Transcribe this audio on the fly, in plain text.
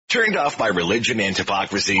Turned off by religion and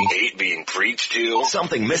hypocrisy? Hate being preached to?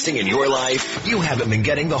 Something missing in your life? You haven't been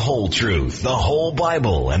getting the whole truth, the whole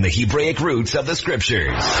Bible, and the Hebraic roots of the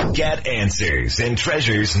Scriptures. Get answers and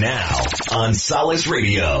treasures now on Solace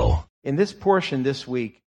Radio. In this portion this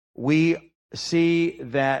week, we see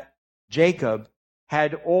that Jacob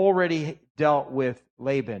had already dealt with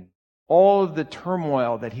Laban. All of the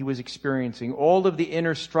turmoil that he was experiencing, all of the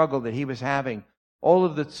inner struggle that he was having, all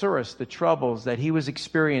of the tsuris, the troubles that he was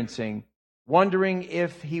experiencing, wondering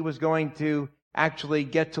if he was going to actually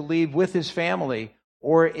get to leave with his family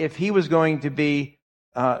or if he was going to be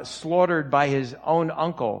slaughtered by his own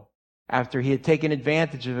uncle after he had taken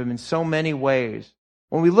advantage of him in so many ways.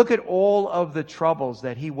 When we look at all of the troubles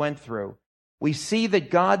that he went through, we see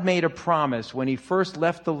that God made a promise when he first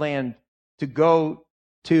left the land to go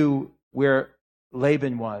to where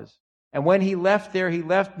Laban was. And when he left there, he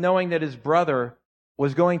left knowing that his brother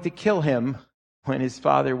was going to kill him when his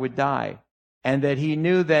father would die, and that he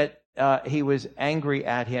knew that he was angry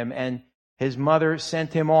at him, and his mother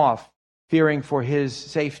sent him off, fearing for his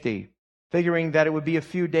safety, figuring that it would be a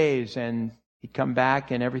few days and he'd come back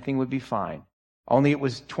and everything would be fine. Only it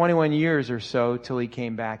was 21 years or so till he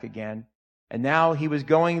came back again. And now he was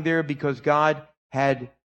going there because God had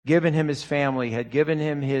given him his family, had given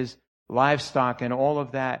him his livestock and all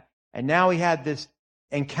of that. And now he had this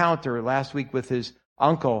encounter last week with his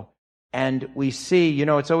uncle, and we see,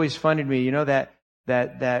 it's always funny to me,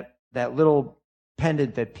 that little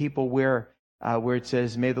pendant that people wear, where it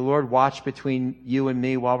says, "May the Lord watch between you and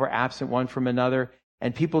me while we're absent one from another."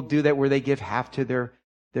 And people do that where they give half to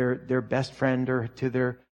their best friend or to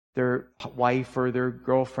their wife or their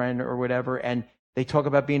girlfriend or whatever, and they talk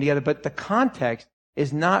about being together. But the context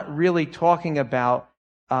is not really talking about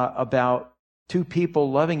two people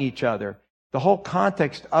loving each other. The whole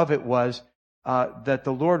context of it was that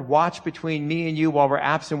the Lord watch between me and you while we're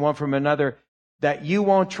absent one from another, that you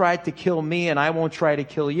won't try to kill me and I won't try to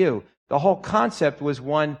kill you. The whole concept was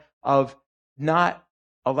one of not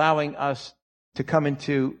allowing us to come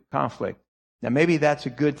into conflict. Now, maybe that's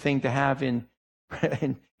a good thing to have in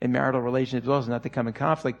marital relationships as well, as not to come in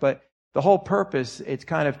conflict, but the whole purpose, it's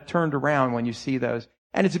kind of turned around when you see those.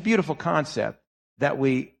 And it's a beautiful concept that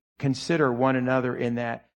we consider one another in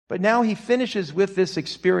that. But now he finishes with this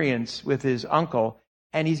experience with his uncle,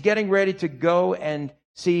 and he's getting ready to go and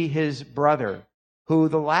see his brother, who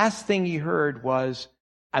the last thing he heard was,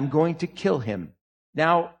 "I'm going to kill him."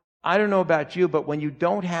 Now, I don't know about you, but when you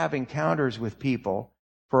don't have encounters with people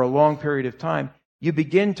for a long period of time, you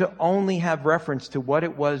begin to only have reference to what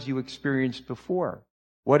it was you experienced before,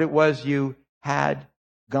 what it was you had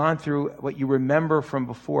gone through, what you remember from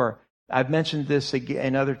before. I've mentioned this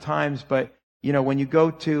again other times, but when you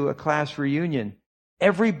go to a class reunion,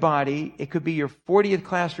 everybody, it could be your 40th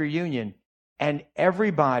class reunion, and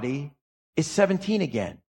everybody is 17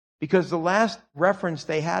 again. Because the last reference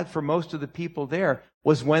they had for most of the people there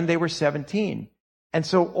was when they were 17. And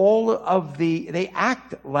so they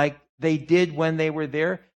act like they did when they were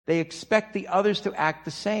there. They expect the others to act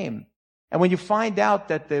the same. And when you find out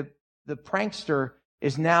that the prankster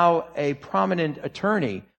is now a prominent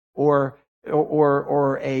attorney or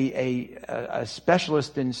a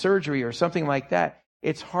specialist in surgery or something like that,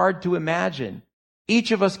 it's hard to imagine. Each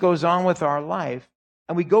of us goes on with our life,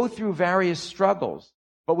 and we go through various struggles,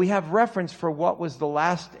 but we have reference for what was the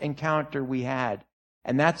last encounter we had.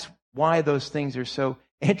 And that's why those things are so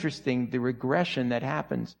interesting, the regression that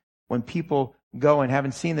happens when people go and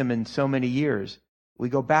haven't seen them in so many years. We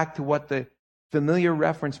go back to what the familiar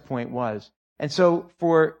reference point was. And so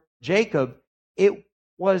for Jacob, it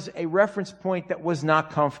was a reference point that was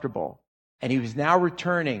not comfortable. And he was now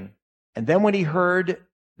returning. And then when he heard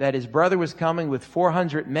that his brother was coming with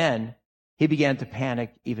 400 men, he began to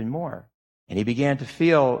panic even more. And he began to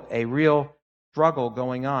feel a real struggle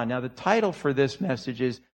going on. Now, the title for this message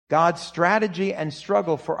is God's Strategy and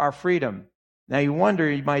Struggle for Our Freedom. Now, you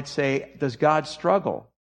might say, does God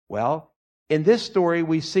struggle? Well, in this story,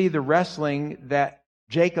 we see the wrestling that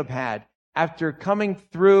Jacob had. After coming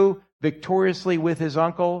through victoriously with his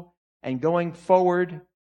uncle and going forward,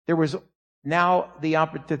 there was now the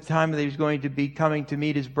time that he was going to be coming to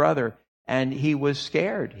meet his brother, and he was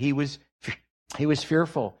scared. He was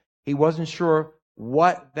fearful. He wasn't sure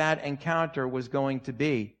what that encounter was going to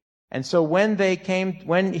be. And so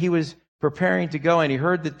when he was preparing to go and he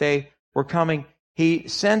heard that they were coming, he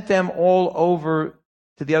sent them all over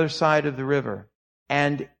to the other side of the river.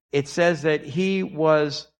 And it says that he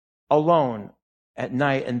was alone at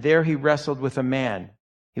night, and there he wrestled with a man.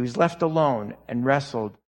 He was left alone and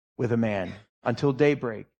wrestled with a man until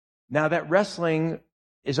daybreak. Now that wrestling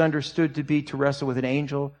is understood to be to wrestle with an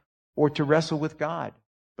angel or to wrestle with God.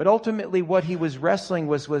 But ultimately what he was wrestling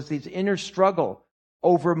was this inner struggle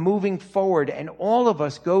over moving forward. And all of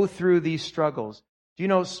us go through these struggles. Do you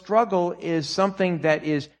know, struggle is something that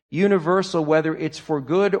is universal, whether it's for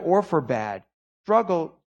good or for bad.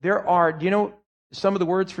 Struggle, do you know some of the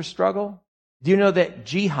words for struggle? Do you know that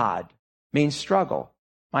jihad means struggle,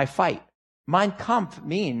 my fight? Mein Kampf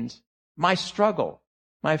means my struggle,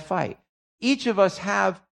 my fight. Each of us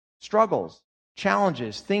have struggles,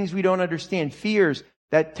 challenges, things we don't understand, fears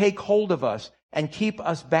that take hold of us and keep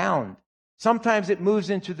us bound. Sometimes it moves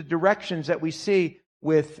into the directions that we see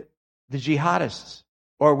with the jihadists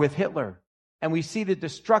or with Hitler. And we see the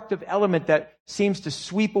destructive element that seems to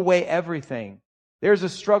sweep away everything. There's a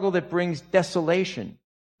struggle that brings desolation.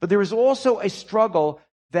 But there is also a struggle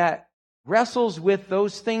that wrestles with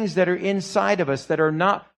those things that are inside of us that are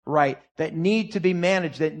not right, that need to be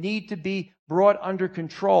managed, that need to be brought under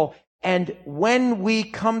control. And when we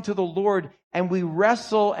come to the Lord and we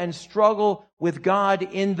wrestle and struggle with God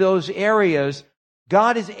in those areas,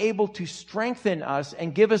 God is able to strengthen us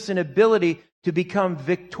and give us an ability to become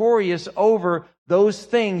victorious over those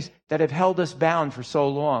things that have held us bound for so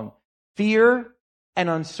long. Fear and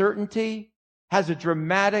uncertainty has a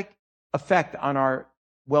dramatic effect on our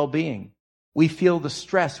well-being. We feel the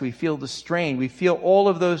stress, we feel the strain, we feel all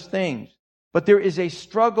of those things. But there is a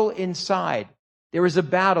struggle inside. There is a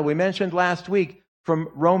battle. We mentioned last week from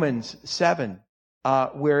Romans 7,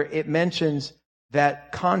 where it mentions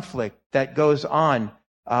that conflict that goes on.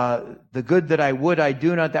 The good that I would, I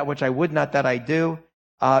do not, that which I would not, that I do.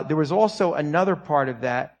 There was also another part of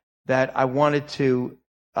that I wanted to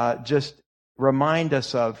just remind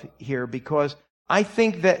us of here, because I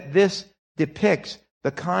think that this depicts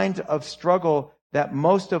the kind of struggle that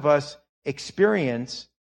most of us experience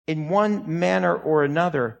in one manner or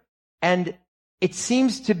another. And it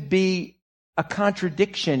seems to be a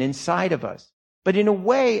contradiction inside of us. But in a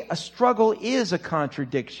way, a struggle is a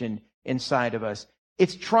contradiction inside of us.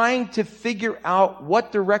 It's trying to figure out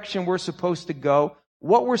what direction we're supposed to go,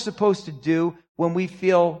 what we're supposed to do when we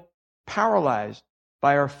feel paralyzed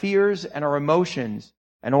by our fears and our emotions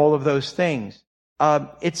and all of those things.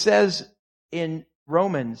 It says in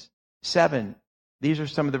Romans 7, these are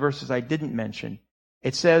some of the verses I didn't mention.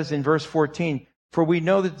 It says in verse 14, "For we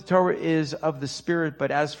know that the Torah is of the Spirit,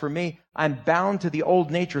 but as for me, I'm bound to the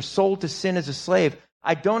old nature, sold to sin as a slave.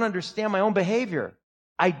 I don't understand my own behavior.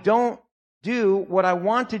 I don't do what I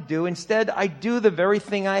want to do. Instead, I do the very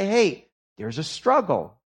thing I hate." There's a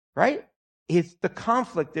struggle, right? It's the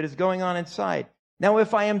conflict that is going on inside. Now,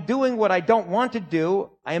 if I am doing what I don't want to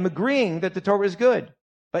do, I am agreeing that the Torah is good.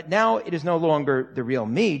 But now it is no longer the real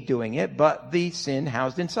me doing it, but the sin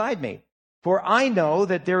housed inside me. "For I know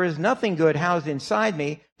that there is nothing good housed inside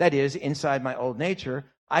me, that is, inside my old nature.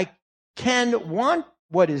 I can want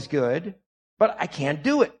what is good, but I can't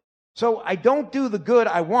do it. So I don't do the good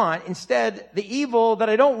I want. Instead, the evil that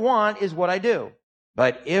I don't want is what I do.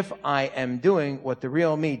 But if I am doing what the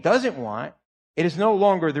real me doesn't want, it is no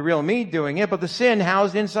longer the real me doing it, but the sin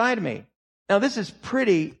housed inside me." Now, this is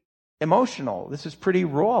pretty emotional. This is pretty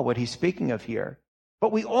raw, what he's speaking of here.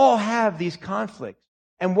 But we all have these conflicts.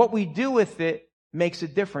 And what we do with it makes a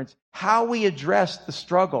difference. How we address the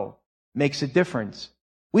struggle makes a difference.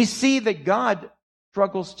 We see that God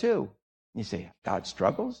struggles too. You say, God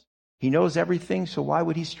struggles? He knows everything, so why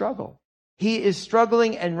would he struggle? He is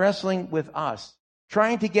struggling and wrestling with us,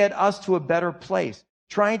 trying to get us to a better place,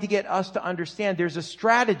 trying to get us to understand there's a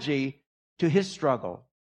strategy to his struggle.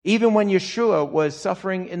 Even when Yeshua was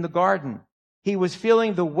suffering in the garden, he was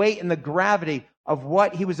feeling the weight and the gravity of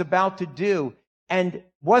what he was about to do and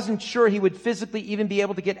wasn't sure he would physically even be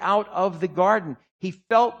able to get out of the garden. He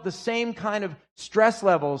felt the same kind of stress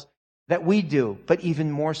levels that we do, but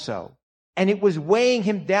even more so. And it was weighing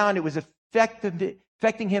him down. It was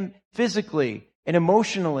affecting him physically and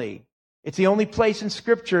emotionally. It's the only place in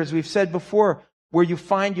Scripture, as we've said before, where you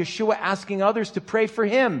find Yeshua asking others to pray for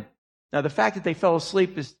him. Now, the fact that they fell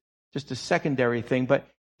asleep is just a secondary thing, but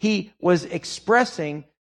he was expressing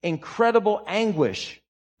incredible anguish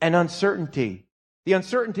and uncertainty. The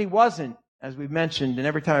uncertainty wasn't, as we've mentioned, and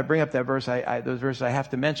every time I bring up that verse, those verses I have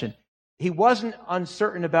to mention, he wasn't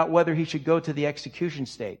uncertain about whether he should go to the execution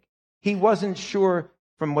stake. He wasn't sure,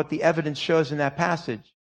 from what the evidence shows in that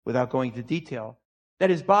passage, without going into detail, that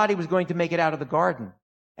his body was going to make it out of the garden.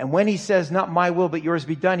 And when he says, "Not my will, but yours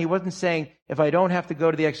be done," he wasn't saying, if I don't have to go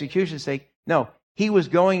to the execution stake. No, he was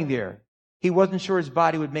going there. He wasn't sure his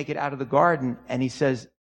body would make it out of the garden. And he says,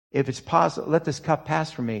 if it's possible, let this cup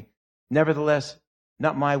pass from me. Nevertheless,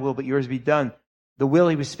 not my will, but yours be done. The will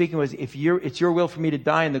he was speaking was, it's your will for me to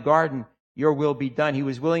die in the garden, your will be done. He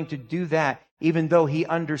was willing to do that, even though he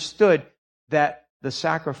understood that the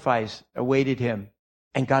sacrifice awaited him,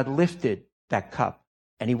 and God lifted that cup,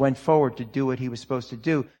 and he went forward to do what he was supposed to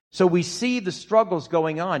do. So we see the struggles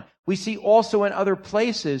going on. We see also in other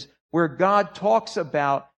places where God talks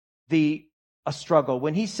about a struggle.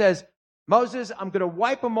 When he says, Moses, I'm going to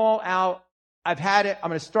wipe them all out. I've had it. I'm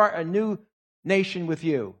going to start a new nation with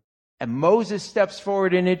you. And Moses steps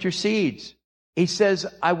forward and intercedes. He says,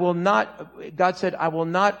 God said, I will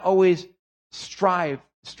not always strive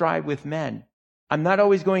with men. I'm not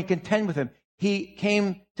always going to contend with them. He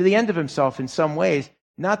came to the end of himself in some ways.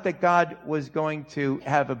 Not that God was going to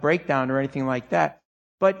have a breakdown or anything like that,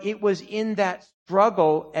 but it was in that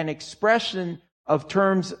struggle and expression of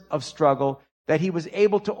terms of struggle that he was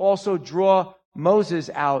able to also draw Moses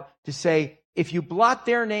out to say, if you blot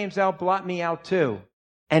their names out, blot me out too.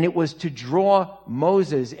 And it was to draw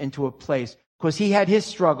Moses into a place because he had his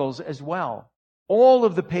struggles as well. All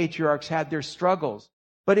of the patriarchs had their struggles,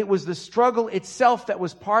 but it was the struggle itself that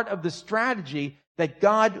was part of the strategy that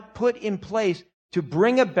God put in place to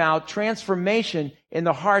bring about transformation in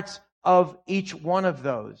the hearts of each one of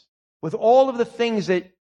those. With all of the things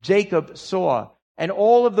that Jacob saw, and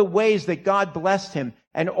all of the ways that God blessed him,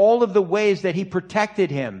 and all of the ways that he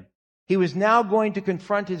protected him, he was now going to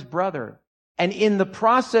confront his brother. And in the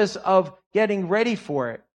process of getting ready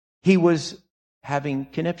for it, he was having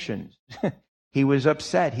conniptions. He was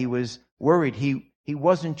upset. He was worried. He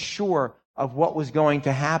wasn't sure of what was going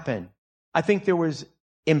to happen. I think there was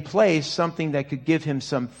in place something that could give him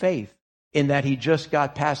some faith in that he just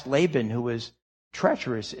got past Laban, who was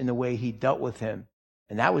treacherous in the way he dealt with him.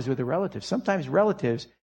 And that was with a relative. Sometimes relatives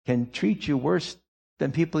can treat you worse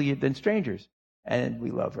than than strangers. And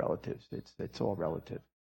we love relatives. It's all relative.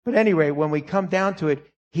 But anyway, when we come down to it,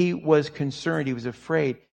 he was concerned. He was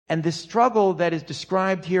afraid. And the struggle that is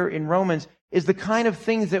described here in Romans is the kind of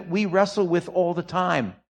things that we wrestle with all the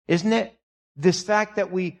time, isn't it? This fact that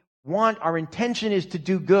our intention is to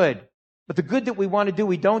do good, but the good that we want to do,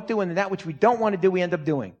 we don't do, and that which we don't want to do, we end up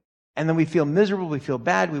doing. And then we feel miserable, we feel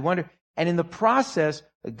bad, we wonder. And in the process,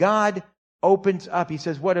 God opens up. He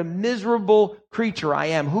says, what a miserable creature I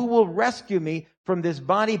am. Who will rescue me from this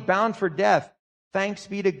body bound for death? Thanks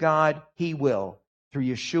be to God, he will, through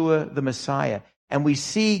Yeshua the Messiah. And we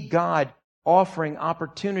see God offering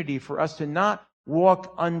opportunity for us to not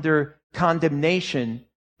walk under condemnation,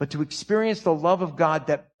 but to experience the love of God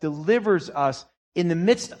that delivers us in the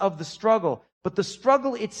midst of the struggle. But the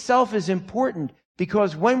struggle itself is important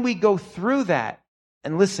because when we go through that,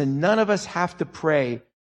 and listen, none of us have to pray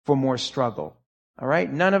for more struggle. All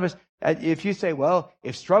right? None of us. If you say, well,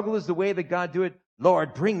 if struggle is the way that God do it,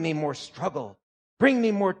 Lord, bring me more struggle. Bring me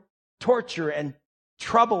more torture and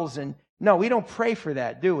troubles. And no, we don't pray for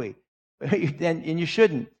that, do we? And you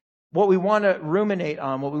shouldn't. What we want to ruminate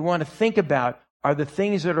on, what we want to think about are the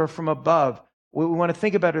things that are from above. What we want to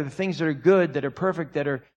think about are the things that are good, that are perfect, that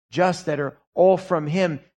are just, that are all from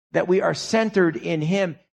him, that we are centered in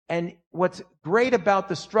him. And what's great about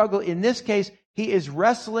the struggle, in this case, he is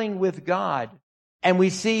wrestling with God. And we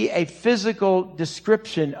see a physical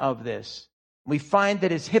description of this. We find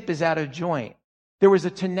that his hip is out of joint. There was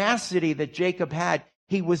a tenacity that Jacob had.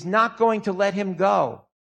 He was not going to let him go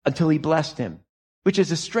until he blessed him, which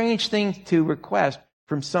is a strange thing to request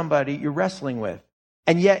from somebody you're wrestling with.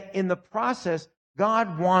 And yet, in the process,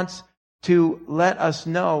 God wants to let us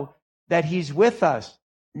know that he's with us,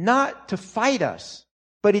 not to fight us.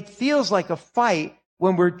 But it feels like a fight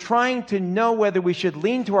when we're trying to know whether we should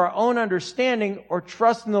lean to our own understanding or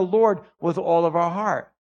trust in the Lord with all of our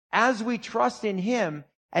heart. As we trust in him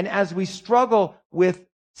and as we struggle with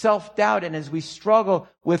self-doubt and as we struggle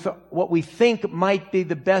with what we think might be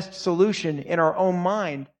the best solution in our own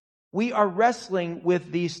mind, we are wrestling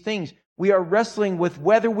with these things. We are wrestling with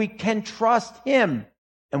whether we can trust him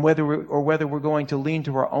and whether we're going to lean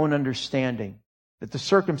to our own understanding, that the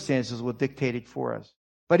circumstances will dictate it for us.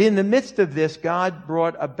 But in the midst of this, God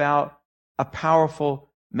brought about a powerful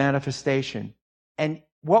manifestation. And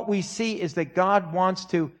what we see is that God wants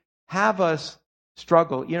to have us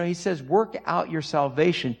struggle. You know, he says, work out your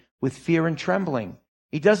salvation with fear and trembling.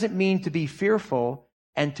 He doesn't mean to be fearful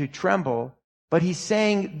and to tremble, but he's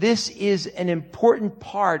saying this is an important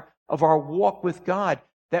part of our walk with God,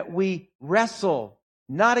 that we wrestle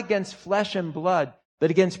not against flesh and blood, but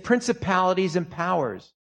against principalities and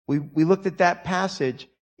powers. We looked at that passage.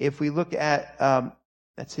 If we look at,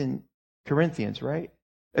 that's in Corinthians, right?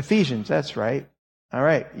 Ephesians, that's right. All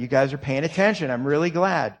right. You guys are paying attention. I'm really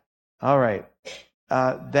glad. All right.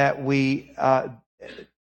 That we,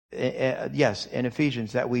 yes, in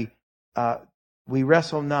Ephesians, that we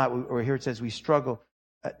wrestle not, or here it says we struggle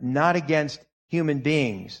not against human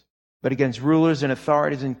beings, but against rulers and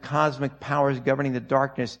authorities and cosmic powers governing the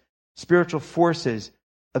darkness, spiritual forces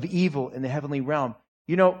of evil in the heavenly realm.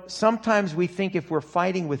 You know, sometimes we think if we're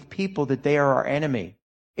fighting with people that they are our enemy.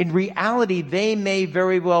 In reality, they may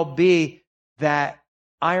very well be that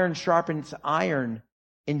iron sharpens iron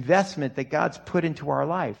investment that God's put into our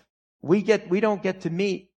life. We get to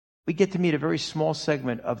meet a very small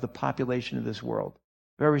segment of the population of this world.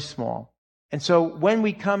 Very small. And so when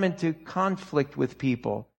we come into conflict with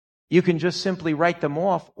people, you can just simply write them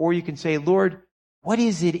off, or you can say, Lord, what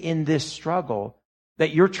is it in this struggle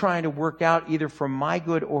that you're trying to work out either for my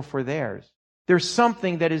good or for theirs? There's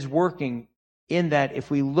something that is working in that if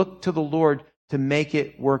we look to the Lord to make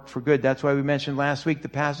it work for good. That's why we mentioned last week the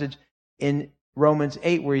passage in Romans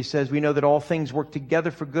 8 where he says, we know that all things work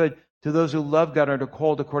together for good to those who love God and are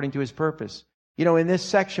called according to his purpose. You know, in this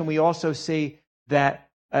section, we also see that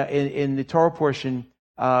in the Torah portion,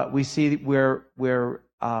 we see where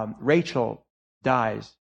Rachel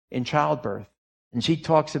dies in childbirth. And she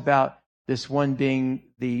talks about this one being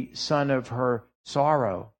the son of her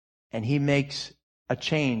sorrow. And he makes a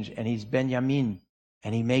change, and he's Benjamin.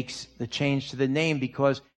 And he makes the change to the name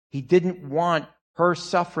because he didn't want her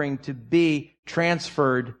suffering to be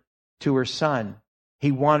transferred to her son.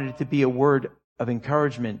 He wanted it to be a word of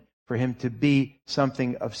encouragement for him to be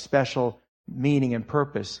something of special meaning and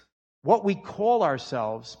purpose. What we call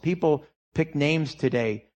ourselves, people pick names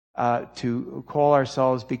today to call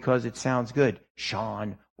ourselves because it sounds good.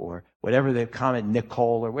 Sean, or whatever the common,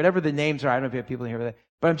 Nicole, or whatever the names are. I don't know if you have people here for that.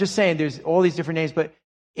 But I'm just saying there's all these different names. But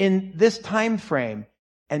in this time frame,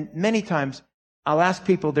 and many times I'll ask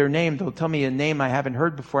people their name. They'll tell me a name I haven't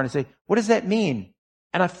heard before. And I say, what does that mean?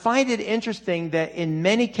 And I find it interesting that in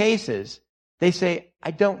many cases, they say,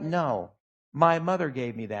 I don't know. My mother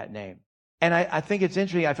gave me that name. And I think it's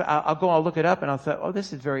interesting. I'll look it up, and I'll say, oh,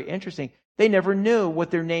 this is very interesting. They never knew what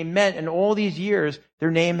their name meant. And all these years, their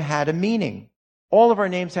name had a meaning. All of our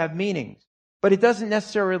names have meanings. But it doesn't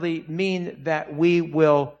necessarily mean that we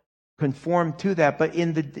will conform to that. But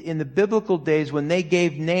in the biblical days, when they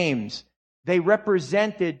gave names, they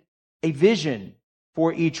represented a vision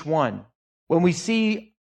for each one. When we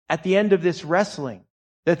see at the end of this wrestling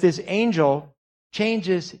that this angel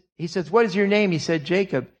changes, he says, what is your name? He said,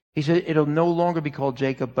 Jacob. He said, it'll no longer be called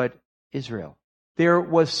Jacob, but Israel. There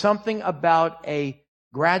was something about a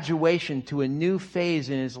graduation to a new phase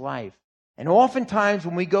in his life. And oftentimes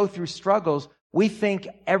when we go through struggles, we think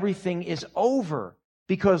everything is over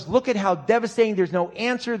because look at how devastating. There's no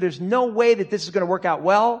answer. There's no way that this is going to work out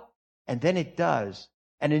well. And then it does.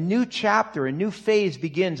 And a new chapter, a new phase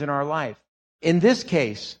begins in our life. In this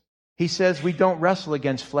case, he says we don't wrestle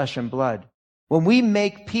against flesh and blood. When we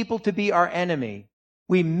make people to be our enemy,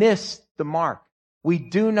 we miss the mark. We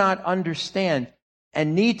do not understand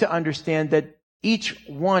and need to understand that each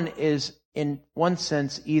one is, in one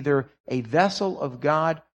sense, either a vessel of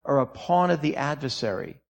God or a pawn of the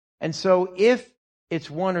adversary. And so if it's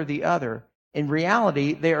one or the other, in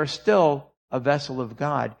reality, they are still a vessel of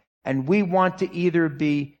God. And we want to either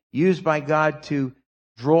be used by God to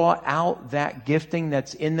draw out that gifting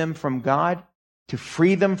that's in them from God, to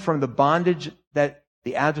free them from the bondage that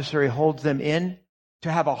the adversary holds them in,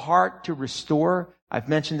 to have a heart to restore. I've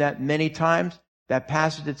mentioned that many times. That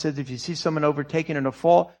passage that says, if you see someone overtaken in a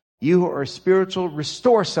fault, you who are spiritual,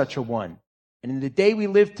 restore such a one. And in the day we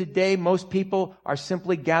live today, most people are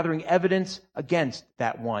simply gathering evidence against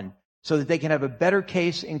that one so that they can have a better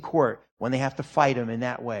case in court when they have to fight him in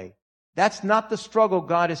that way. That's not the struggle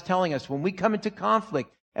God is telling us. When we come into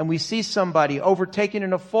conflict and we see somebody overtaken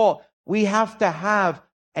in a fault, we have to have,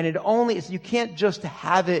 and you can't just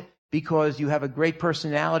have it because you have a great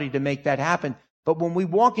personality to make that happen. But when we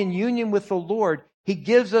walk in union with the Lord, he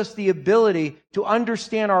gives us the ability to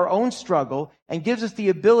understand our own struggle and gives us the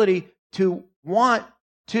ability to want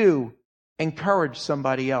to encourage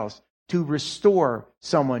somebody else, to restore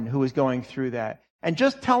someone who is going through that. And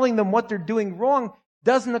just telling them what they're doing wrong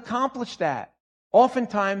doesn't accomplish that.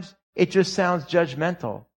 Oftentimes, it just sounds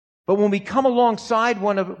judgmental. But when we come alongside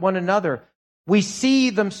one another, we see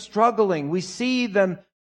them struggling. We see them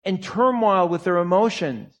in turmoil with their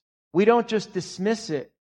emotions. We don't just dismiss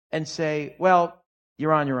it and say, well,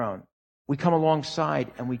 you're on your own. We come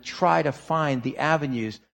alongside and we try to find the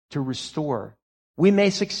avenues to restore. We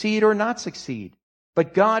may succeed or not succeed,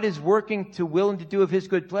 but God is working to will and to do of his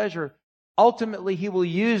good pleasure. Ultimately, he will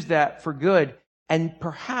use that for good and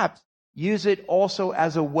perhaps use it also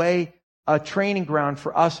as a training ground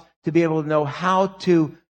for us to be able to know how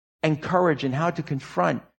to encourage and how to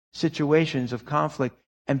confront situations of conflict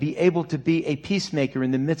and be able to be a peacemaker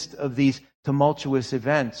in the midst of these tumultuous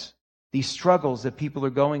events, these struggles that people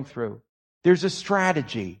are going through. There's a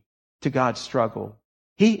strategy. to God's struggle.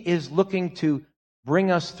 He is looking to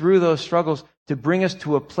bring us through those struggles, to bring us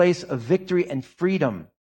to a place of victory and freedom,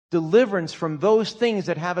 deliverance from those things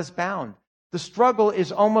that have us bound. The struggle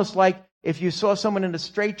is almost like if you saw someone in a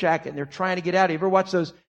straitjacket and they're trying to get out. You ever watch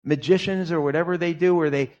those magicians or whatever they do where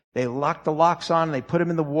they lock the locks on and they put him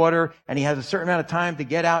in the water and he has a certain amount of time to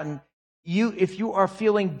get out? And if you are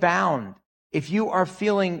feeling bound, if you are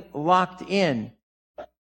feeling locked in,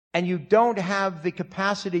 and you don't have the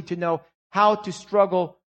capacity to know how to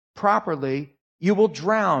struggle properly, you will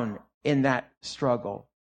drown in that struggle.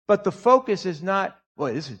 But the focus is not,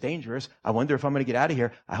 boy, this is dangerous. I wonder if I'm going to get out of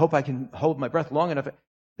here. I hope I can hold my breath long enough.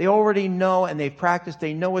 They already know and they've practiced.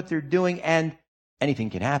 They know what they're doing, and anything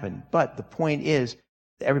can happen. But the point is,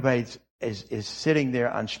 everybody is sitting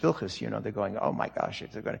there on shpilchus. They're going, oh my gosh,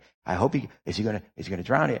 I hope is he going to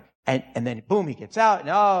drown here? And then boom, he gets out, and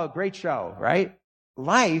oh, great show, right?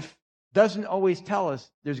 Life doesn't always tell us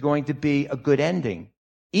there's going to be a good ending.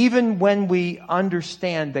 Even when we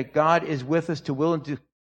understand that God is with us to will and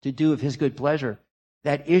to do of his good pleasure,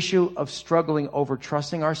 that issue of struggling over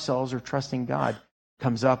trusting ourselves or trusting God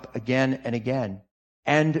comes up again and again.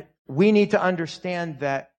 And we need to understand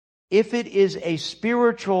that if it is a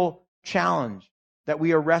spiritual challenge that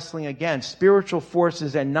we are wrestling against, spiritual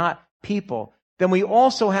forces and not people, then we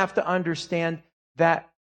also have to understand that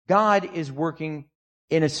God is working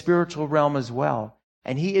in a spiritual realm as well.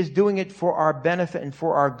 And he is doing it for our benefit and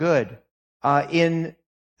for our good. In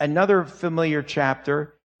another familiar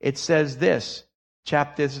chapter, it says this.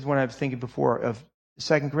 This is what I was thinking before, of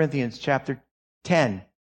 2 Corinthians chapter 10,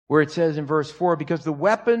 where it says in verse 4, because the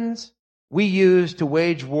weapons we use to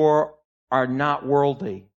wage war are not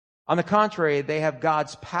worldly. On the contrary, they have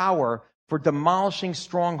God's power for demolishing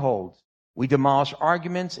strongholds. We demolish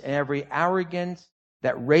arguments and every arrogance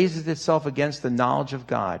that raises itself against the knowledge of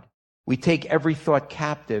God. We take every thought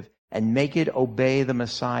captive and make it obey the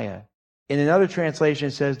Messiah. In another translation,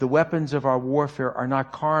 it says, the weapons of our warfare are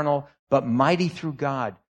not carnal, but mighty through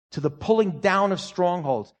God, to the pulling down of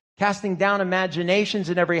strongholds, casting down imaginations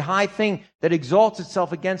and every high thing that exalts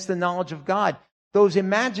itself against the knowledge of God. Those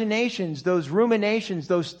imaginations, those ruminations,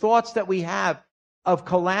 those thoughts that we have of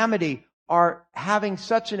calamity are having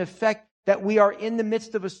such an effect that we are in the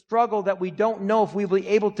midst of a struggle that we don't know if we'll be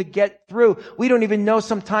able to get through. We don't even know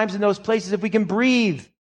sometimes in those places if we can breathe.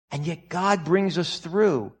 And yet God brings us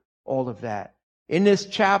through all of that. In this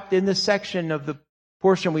chapter, in this section of the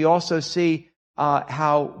portion, we also see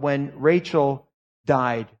how when Rachel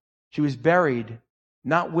died, she was buried,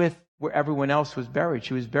 not with where everyone else was buried.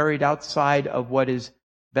 She was buried outside of what is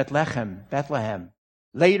Bethlehem.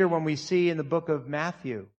 Later, when we see in the book of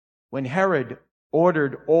Matthew, when Herod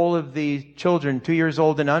ordered all of these children 2 years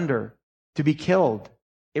old and under to be killed,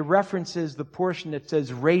 it references the portion that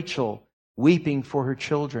says Rachel weeping for her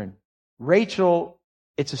children. Rachel,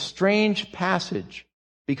 it's a strange passage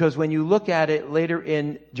because when you look at it later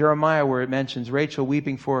in Jeremiah where it mentions Rachel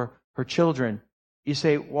weeping for her children, you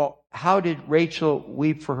say, well, how did Rachel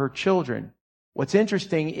weep for her children? What's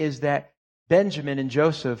interesting is that Benjamin and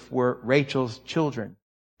Joseph were Rachel's children.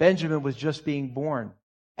 Benjamin was just being born.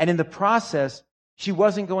 And in the process, she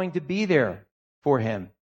wasn't going to be there for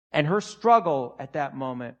him. And her struggle at that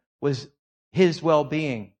moment was his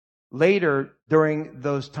well-being. Later, during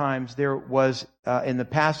those times, there was, in the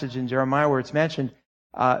passage in Jeremiah where it's mentioned,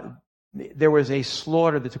 there was a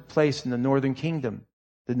slaughter that took place in the northern kingdom,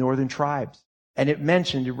 the northern tribes. And it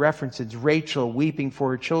references Rachel weeping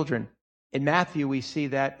for her children. In Matthew, we see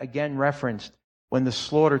that again referenced when the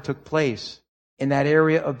slaughter took place in that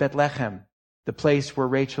area of Bethlehem, the place where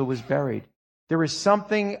Rachel was buried. There is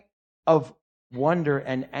something of wonder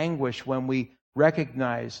and anguish when we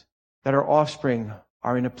recognize that our offspring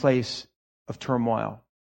are in a place of turmoil,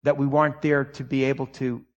 that we weren't there to be able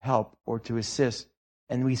to help or to assist.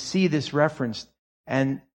 And we see this referenced.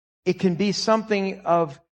 And it can be something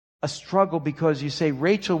of a struggle because you say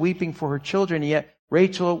Rachel weeping for her children, yet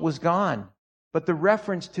Rachel was gone. But the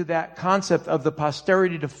reference to that concept of the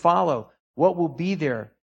posterity to follow, what will be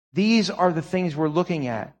there, these are the things we're looking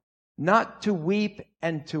at. Not to weep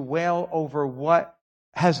and to wail over what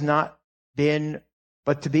has not been,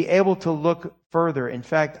 but to be able to look further. In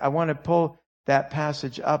fact, I want to pull that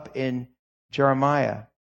passage up in Jeremiah,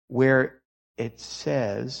 where it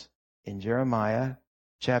says in Jeremiah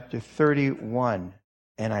chapter 31,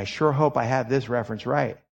 and I sure hope I have this reference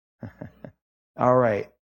right. All right,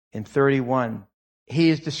 in 31, he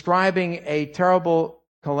is describing a terrible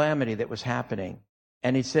calamity that was happening.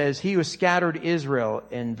 And he says, he who scattered Israel,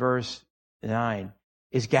 in verse 9,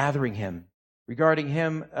 is gathering him, guarding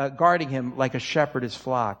him like a shepherd his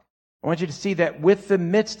flock. I want you to see that with the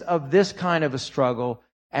midst of this kind of a struggle,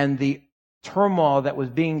 and the turmoil that was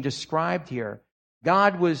being described here,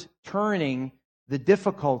 God was turning the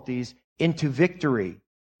difficulties into victory.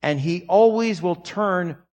 And he always will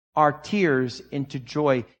turn our tears into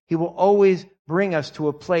joy. He will always bring us to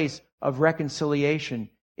a place of reconciliation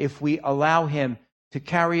if we allow him to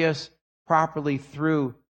carry us properly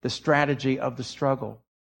through the strategy of the struggle.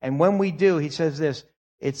 And when we do, he says this,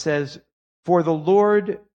 it says, "For the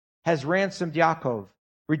Lord has ransomed Yaakov,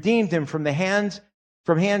 redeemed him from hands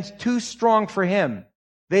too strong for him.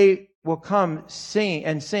 They will come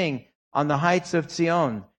sing on the heights of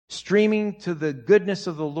Zion, streaming to the goodness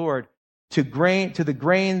of the Lord, to the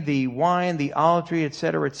grain, the wine, the olive tree,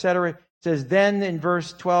 etc., etc." It says, then in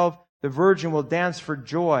verse 12, "The virgin will dance for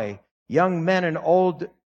joy, young men and old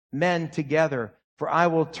men together. For I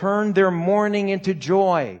will turn their mourning into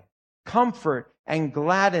joy, comfort and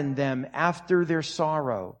gladden them after their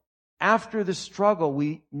sorrow." After the struggle,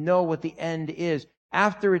 we know what the end is.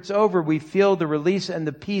 After it's over, we feel the release and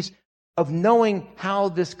the peace of knowing how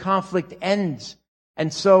this conflict ends.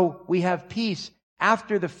 And so we have peace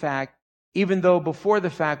after the fact, even though before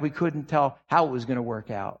the fact we couldn't tell how it was going to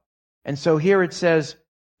work out. And so here it says,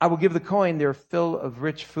 "I will give the coin their fill of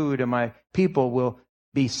rich food, and my people will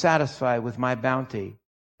be satisfied with my bounty."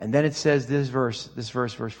 And then it says verse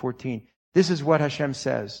 14, "This is what Hashem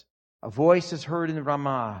says. A voice is heard in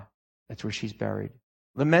Ramah," that's where she's buried,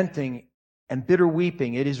 "lamenting and bitter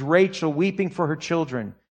weeping. It is Rachel weeping for her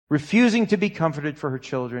children, refusing to be comforted for her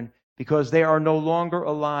children, because they are no longer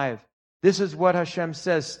alive. This is what Hashem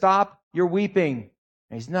says. Stop your weeping."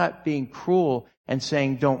 And he's not being cruel and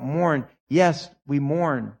saying, don't mourn. Yes, we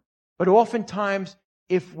mourn. But oftentimes,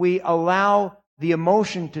 if we allow the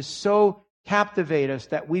emotion to so captivate us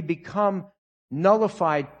that we become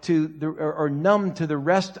nullified or numb to the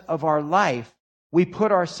rest of our life, we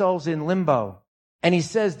put ourselves in limbo. And he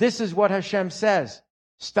says, this is what Hashem says.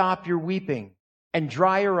 Stop your weeping and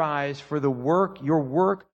dry your eyes, for your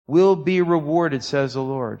work will be rewarded, says the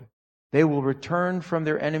Lord. They will return from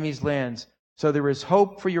their enemies' lands. So there is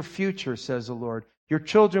hope for your future, says the Lord. Your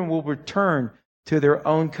children will return to their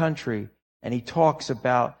own country. And he talks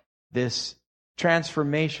about this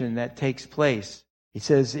transformation that takes place. He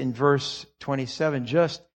says in verse 27,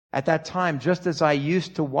 "Just at that time, just as I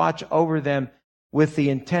used to watch over them with the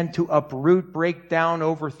intent to uproot, break down,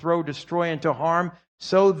 overthrow, destroy, and to harm,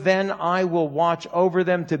 so then I will watch over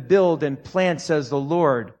them to build and plant, says the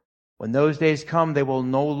Lord. When those days come, they will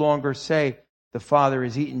no longer say, the father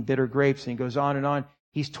has eaten bitter grapes," and he goes on and on.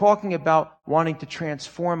 He's talking about wanting to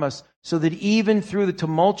transform us so that even through the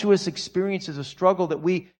tumultuous experiences of struggle that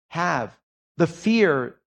we have, the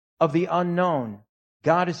fear of the unknown,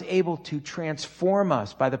 God is able to transform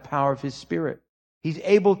us by the power of his Spirit. He's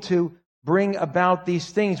able to bring about these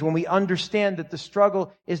things when we understand that the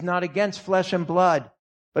struggle is not against flesh and blood,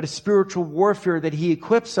 but a spiritual warfare that he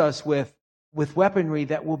equips us with weaponry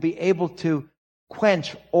that will be able to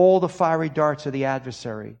quench all the fiery darts of the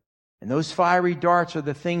adversary. And those fiery darts are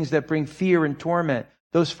the things that bring fear and torment.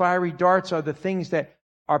 Those fiery darts are the things that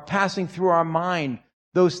are passing through our mind,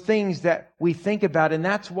 those things that we think about. And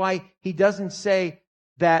that's why he doesn't say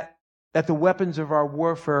that the weapons of our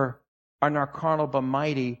warfare are not carnal but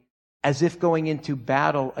mighty, as if going into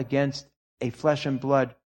battle against a flesh and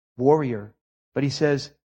blood warrior. But he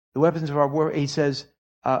says, the weapons of our war, he says,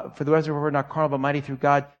 for the weapons of our warfare are not carnal but mighty through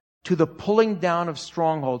God, to the pulling down of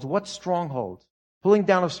strongholds. What strongholds? Pulling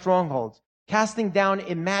down of strongholds. Casting down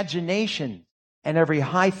imagination and every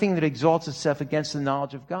high thing that exalts itself against the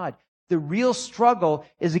knowledge of God. The real struggle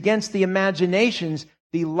is against the imaginations,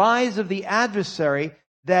 the lies of the adversary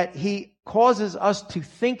that he causes us to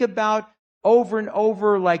think about over and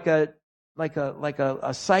over like a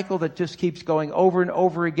cycle that just keeps going over and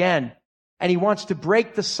over again. And he wants to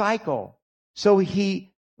break the cycle. So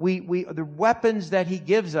the weapons that he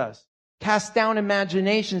gives us cast down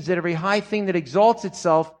imaginations at every high thing that exalts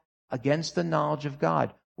itself against the knowledge of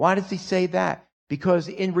God. Why does he say that? Because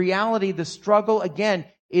in reality, the struggle, again,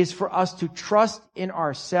 is for us to trust in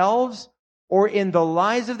ourselves or in the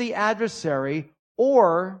lies of the adversary,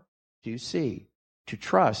 or, do you see, to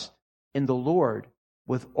trust in the Lord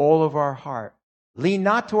with all of our heart. Lean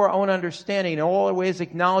not to our own understanding. In all our ways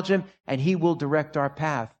acknowledge him, and he will direct our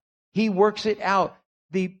path. He works it out.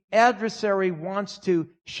 The adversary wants to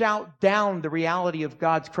shout down the reality of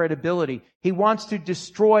God's credibility. He wants to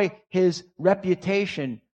destroy his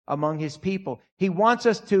reputation among his people. He wants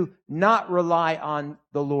us to not rely on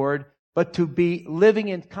the Lord, but to be living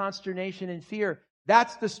in consternation and fear.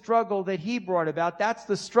 That's the struggle that he brought about. That's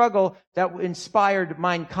the struggle that inspired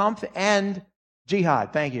Mein Kampf and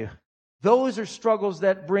Jihad. Thank you. Those are struggles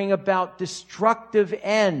that bring about destructive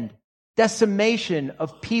end. decimation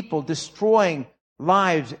of people, destroying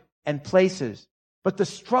lives and places. But the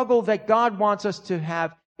struggle that God wants us to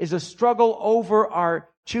have is a struggle over our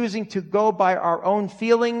choosing to go by our own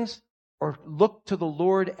feelings or look to the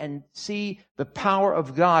Lord and see the power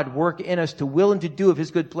of God work in us to will and to do of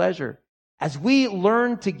His good pleasure. As we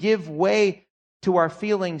learn to give way to our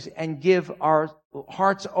feelings and give our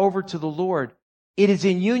hearts over to the Lord, it is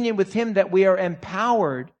in union with Him that we are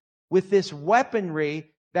empowered with this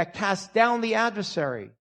weaponry that casts down the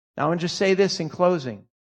adversary. Now, I want to just say this in closing.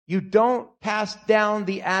 You don't cast down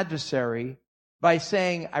the adversary by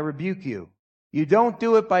saying, I rebuke you. You don't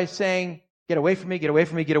do it by saying, get away from me, get away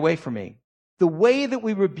from me, get away from me. The way that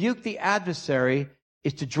we rebuke the adversary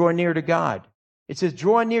is to draw near to God. It says,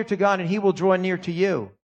 draw near to God and He will draw near to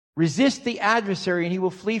you. Resist the adversary and he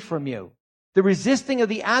will flee from you. The resisting of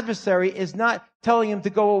the adversary is not telling him to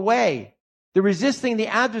go away. The resisting the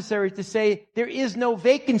adversary is to say, there is no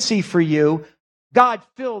vacancy for you. God,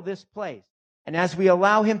 fill this place. And as we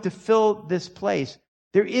allow him to fill this place,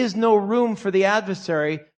 there is no room for the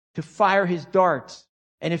adversary to fire his darts.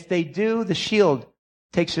 And if they do, the shield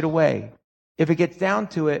takes it away. If it gets down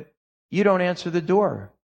to it, you don't answer the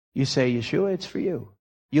door. You say, Yeshua, it's for you.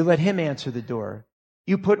 You let him answer the door.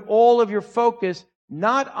 You put all of your focus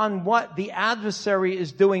not on what the adversary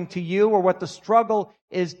is doing to you or what the struggle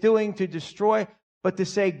is doing to destroy, but to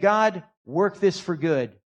say, God, work this for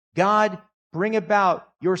good. God, bring about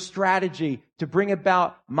your strategy to bring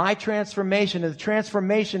about my transformation and the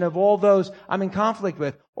transformation of all those I'm in conflict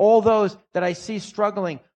with, all those that I see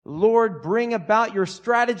struggling. Lord, bring about your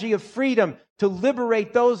strategy of freedom to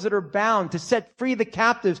liberate those that are bound, to set free the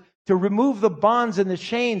captives, to remove the bonds and the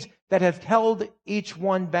chains that have held each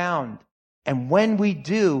one bound. And when we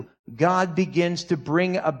do, God begins to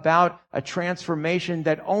bring about a transformation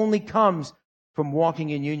that only comes from walking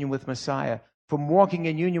in union with Messiah, from walking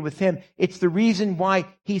in union with him. It's the reason why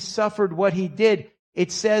he suffered what he did. It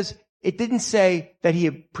didn't say that he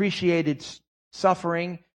appreciated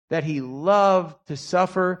suffering, that he loved to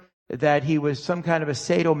suffer, that he was some kind of a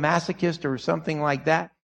sadomasochist or something like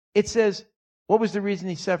that. It says, what was the reason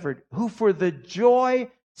he suffered? Who for the joy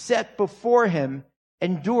set before him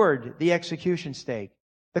endured the execution stake,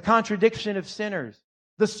 the contradiction of sinners,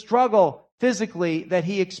 the struggle physically that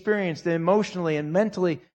he experienced, and emotionally and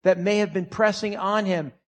mentally that may have been pressing on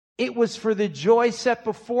him. It was for the joy set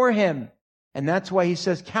before him. And that's why he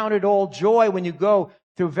says, count it all joy when you go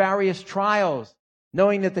through various trials,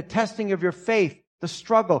 knowing that the testing of your faith, the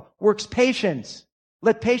struggle, works patience.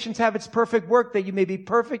 Let patience have its perfect work, that you may be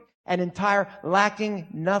perfect and entire, lacking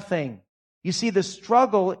nothing. You see, the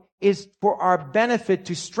struggle is for our benefit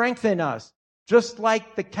to strengthen us, just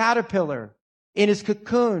like the caterpillar in his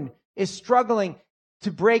cocoon is struggling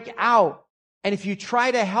to break out. And if you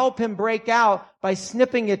try to help him break out by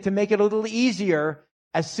snipping it to make it a little easier,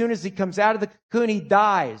 as soon as he comes out of the cocoon, he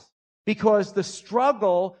dies, because the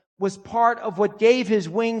struggle was part of what gave his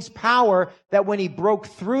wings power, that when he broke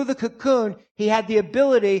through the cocoon, he had the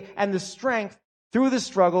ability and the strength through the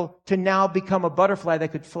struggle to now become a butterfly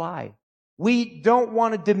that could fly. We don't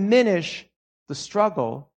want to diminish the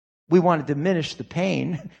struggle. We want to diminish the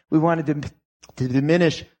pain. We want to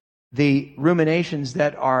diminish the ruminations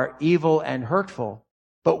that are evil and hurtful.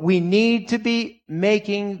 But we need to be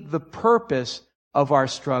making the purpose of our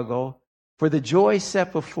struggle for the joy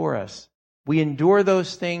set before us. We endure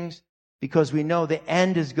those things because we know the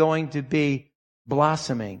end is going to be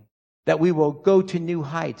blossoming, that we will go to new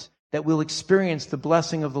heights, that we'll experience the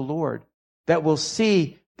blessing of the Lord, that we'll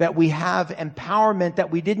see that we have empowerment that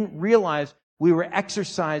we didn't realize we were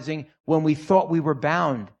exercising when we thought we were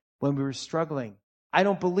bound, when we were struggling. I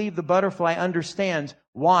don't believe the butterfly understands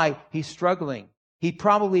why he's struggling. He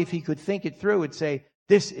probably, if he could think it through, would say,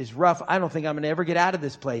 this is rough. I don't think I'm going to ever get out of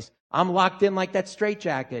this place. I'm locked in like that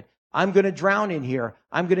straitjacket. I'm going to drown in here.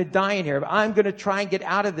 I'm going to die in here. I'm going to try and get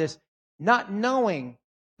out of this, not knowing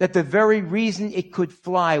that the very reason it could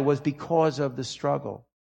fly was because of the struggle.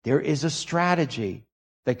 There is a strategy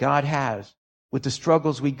that God has with the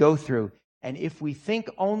struggles we go through. And if we think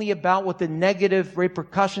only about what the negative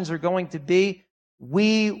repercussions are going to be,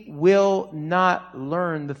 we will not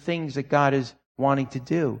learn the things that God is wanting to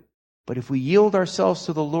do. But if we yield ourselves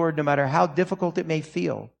to the Lord, no matter how difficult it may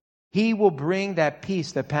feel, he will bring that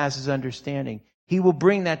peace that passes understanding. He will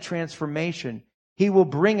bring that transformation. He will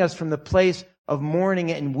bring us from the place of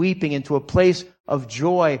mourning and weeping into a place of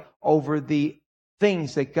joy over the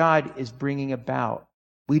things that God is bringing about.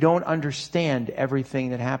 We don't understand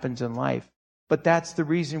everything that happens in life, but that's the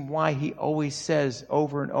reason why he always says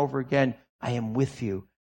over and over again, I am with you.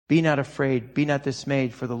 Be not afraid, be not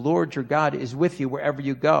dismayed, for the Lord your God is with you wherever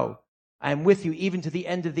you go. I am with you even to the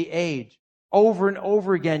end of the age. Over and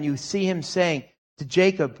over again, you see him saying to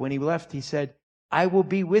Jacob, when he left, he said, I will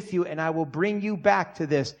be with you and I will bring you back to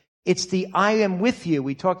this. It's the I am with you.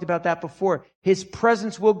 We talked about that before. His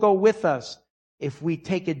presence will go with us. If we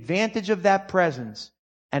take advantage of that presence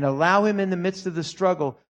and allow him in the midst of the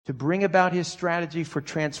struggle to bring about his strategy for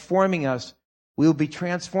transforming us, we will be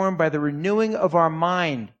transformed by the renewing of our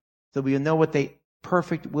mind so we will know what the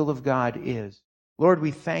perfect will of God is. Lord,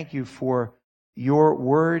 we thank you for your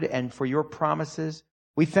word and for your promises.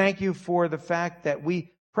 We thank you for the fact that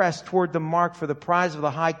we press toward the mark for the prize of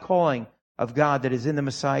the high calling of God that is in the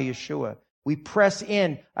Messiah Yeshua. We press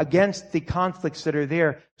in against the conflicts that are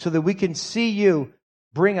there so that we can see you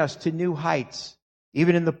bring us to new heights.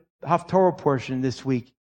 Even in the Haftorah portion this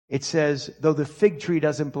week, it says, though the fig tree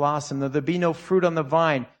doesn't blossom, though there be no fruit on the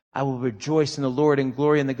vine, I will rejoice in the Lord and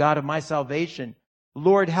glory in the God of my salvation.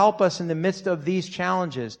 Lord, help us in the midst of these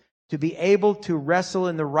challenges to be able to wrestle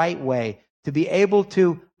in the right way, to be able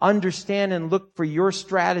to understand and look for your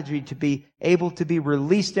strategy, to be able to be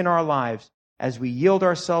released in our lives as we yield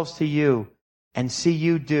ourselves to you and see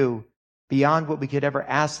you do beyond what we could ever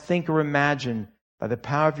ask, think, or imagine by the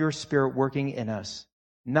power of your Spirit working in us,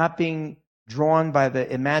 not being drawn by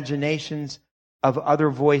the imaginations of other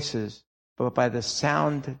voices, but by the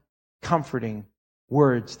sound, comforting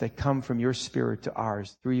words that come from your Spirit to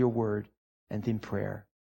ours through your word and in prayer.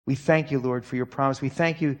 We thank you, Lord, for your promise. We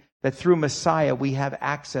thank you that through Messiah we have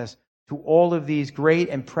access to all of these great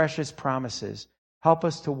and precious promises. Help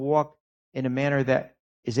us to walk in a manner that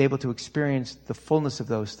is able to experience the fullness of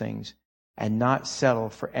those things and not settle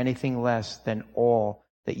for anything less than all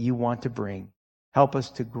that you want to bring. Help us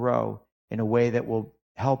to grow in a way that will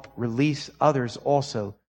help release others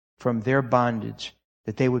also from their bondage,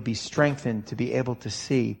 that they would be strengthened to be able to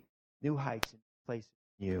see new heights and places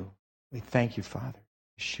in you. We thank you, Father.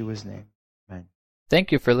 In Yeshua's name. Amen.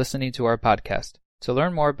 Thank you for listening to our podcast. To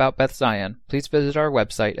learn more about Beth Zion, please visit our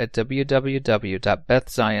website at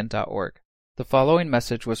www.bethzion.org. The following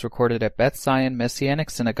message was recorded at Beth Zion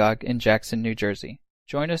Messianic Synagogue in Jackson, New Jersey.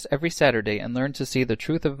 Join us every Saturday and learn to see the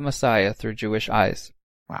truth of Messiah through Jewish eyes.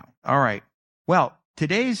 Wow. All right. Well,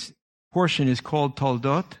 today's portion is called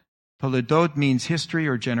Toldot. Toledot means history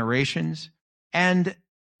or generations. And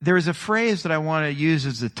there is a phrase that I want to use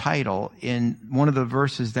as the title in one of the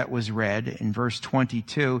verses that was read in verse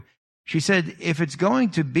 22. She said, if it's going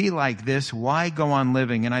to be like this, why go on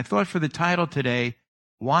living? And I thought for the title today,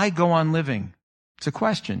 why go on living? It's a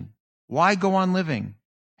question. Why go on living?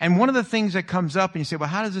 And one of the things that comes up, and you say, well,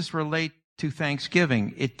 how does this relate to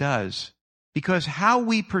Thanksgiving? It does. Because how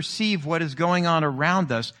we perceive what is going on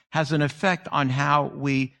around us has an effect on how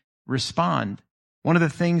we respond. One of the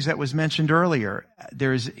things that was mentioned earlier,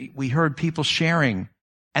 we heard people sharing,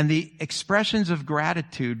 and the expressions of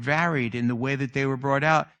gratitude varied in the way that they were brought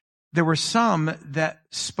out. There were some that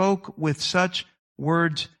spoke with such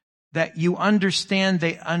words that you understand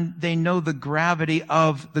they know the gravity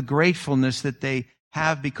of the gratefulness that they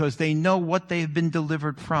have because they know what they've been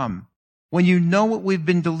delivered from. When you know what we've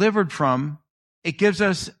been delivered from, it gives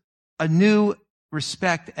us a new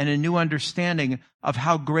respect and a new understanding of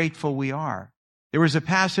how grateful we are. There was a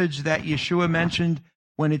passage that Yeshua mentioned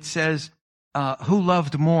when it says, who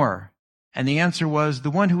loved more? And the answer was the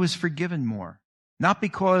one who was forgiven more. Not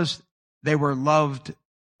because they were loved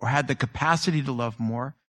or had the capacity to love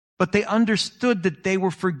more, but they understood that they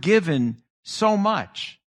were forgiven so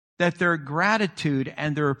much that their gratitude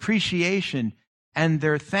and their appreciation and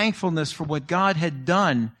their thankfulness for what God had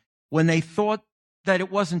done when they thought that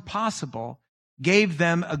it wasn't possible gave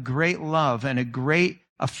them a great love and a great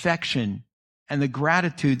affection and the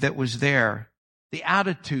gratitude that was there, the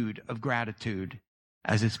attitude of gratitude,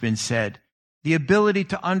 as it's been said, the ability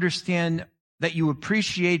to understand that you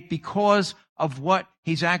appreciate because of what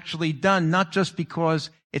he's actually done, not just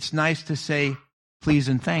because it's nice to say please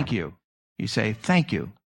and thank you. You say thank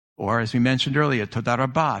you. Or as we mentioned earlier, toda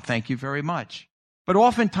rabah, thank you very much. But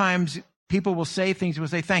oftentimes people will say things, will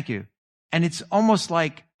say thank you. And it's almost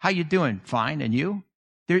like, how you doing? Fine. And you?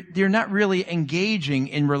 They're not really engaging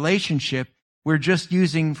in relationship. We're just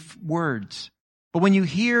using words. But when you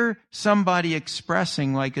hear somebody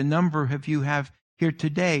expressing, like a number of you have here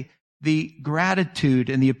today, the gratitude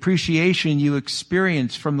and the appreciation you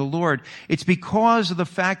experience from the Lord, it's because of the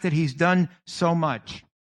fact that he's done so much.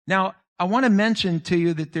 Now, I want to mention to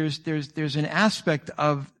you that there's an aspect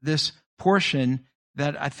of this portion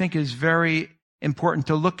that I think is very important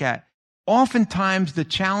to look at. Oftentimes, the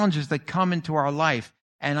challenges that come into our life,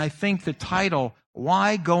 and I think the title,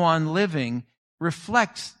 Why Go On Living,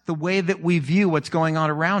 reflects the way that we view what's going on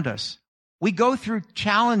around us. We go through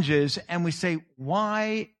challenges and we say,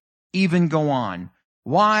 why even go on?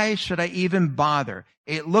 Why should I even bother?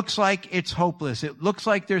 It looks like it's hopeless. It looks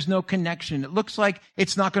like there's no connection. It looks like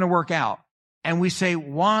it's not going to work out. And we say,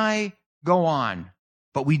 why go on?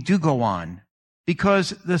 But we do go on because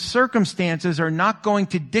the circumstances are not going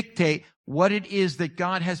to dictate what it is that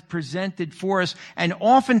God has presented for us. And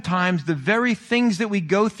oftentimes the very things that we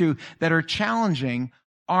go through that are challenging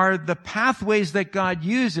are the pathways that God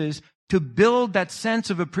uses to build that sense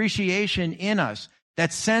of appreciation in us,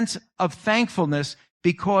 that sense of thankfulness,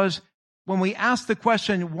 because when we ask the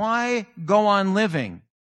question, why go on living?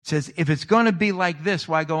 It says, if it's going to be like this,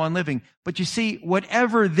 why go on living? But you see,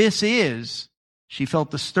 whatever this is, she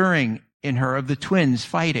felt the stirring in her of the twins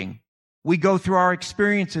fighting. We go through our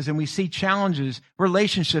experiences and we see challenges,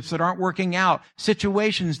 relationships that aren't working out,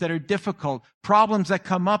 situations that are difficult, problems that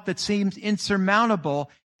come up that seem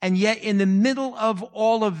insurmountable. And yet in the middle of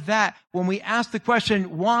all of that, when we ask the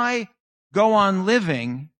question, why go on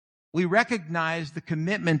living? We recognize the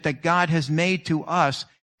commitment that God has made to us,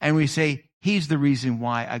 and we say, He's the reason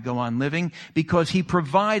why I go on living, because He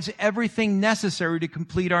provides everything necessary to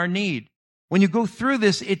complete our need. When you go through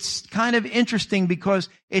this, it's kind of interesting because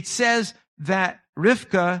it says that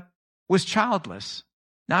Rivka was childless.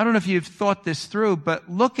 Now, I don't know if you've thought this through, but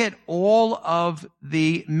look at all of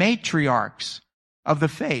the matriarchs of the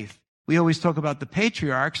faith. We always talk about the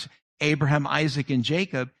patriarchs, Abraham, Isaac, and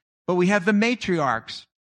Jacob, but we have the matriarchs.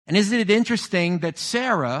 And isn't it interesting that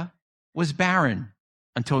Sarah was barren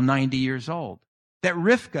until 90 years old? That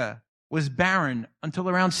Rivka was barren until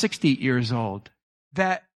around 60 years old?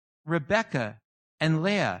 That Rebecca and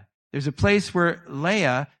Leah, there's a place where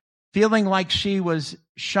Leah, feeling like she was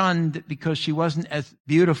shunned because she wasn't as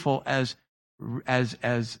beautiful as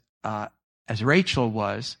Rachel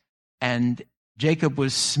was, and Jacob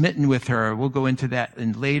was smitten with her. We'll go into that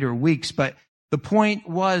in later weeks. But the point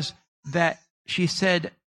was that she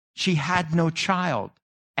said she had no child,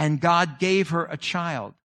 and God gave her a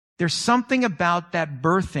child. There's something about that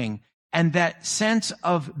birthing and that sense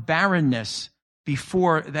of barrenness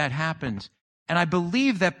before that happens. And I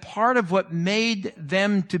believe that part of what made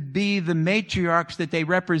them to be the matriarchs that they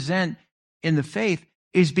represent in the faith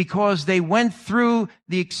is because they went through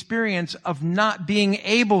the experience of not being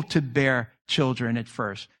able to bear children at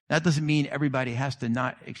first. That doesn't mean everybody has to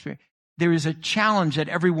not experience. There is a challenge that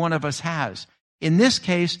every one of us has. In this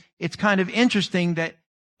case, it's kind of interesting that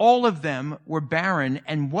all of them were barren,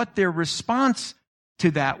 and what their response to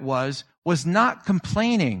that was not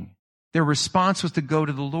complaining. Their response was to go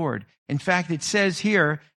to the Lord. In fact, it says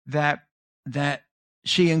here that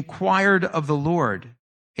she inquired of the Lord.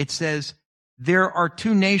 It says, there are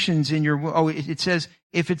two nations in your, it says,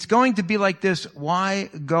 if it's going to be like this, why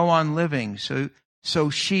go on living? So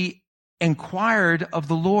she inquired of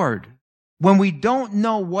the Lord. When we don't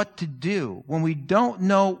know what to do, when we don't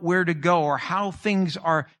know where to go or how things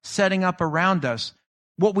are setting up around us,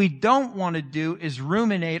 what we don't want to do is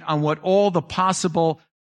ruminate on what all the possible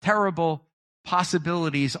terrible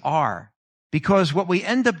possibilities are. Because what we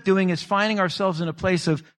end up doing is finding ourselves in a place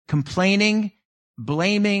of complaining,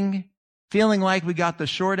 blaming, feeling like we got the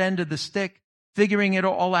short end of the stick, figuring it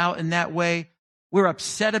all out in that way. We're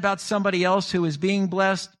upset about somebody else who is being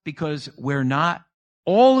blessed because we're not.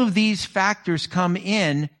 All of these factors come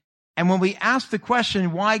in, and when we ask the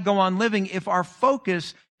question, why go on living, if our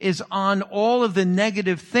focus is on all of the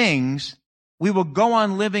negative things, we will go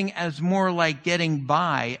on living as more like getting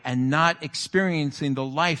by and not experiencing the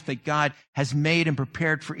life that God has made and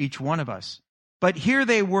prepared for each one of us. But here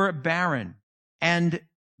they were barren, and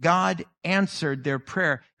God answered their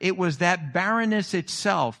prayer. It was that barrenness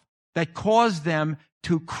itself that caused them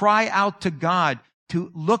to cry out to God,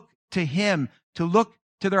 to look to Him, to look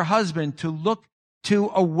to their husband, to look to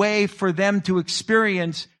a way for them to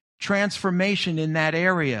experience transformation in that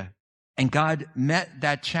area. And God met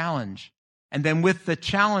that challenge. And then with the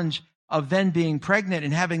challenge of then being pregnant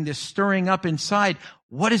and having this stirring up inside,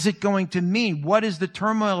 what is it going to mean? What is the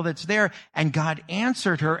turmoil that's there? And God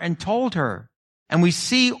answered her and told her. And we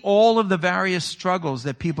see all of the various struggles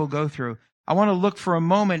that people go through. I want to look for a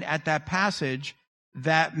moment at that passage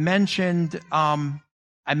that I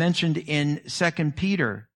mentioned in 2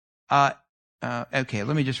 Peter. Okay,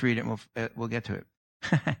 let me just read it and we'll get to it.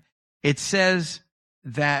 It says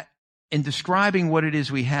that in describing what it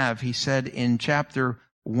is we have, he said in chapter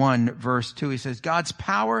 1, verse 2, he says, God's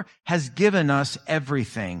power has given us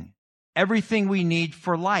everything we need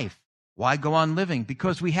for life. Why go on living?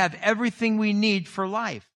 Because we have everything we need for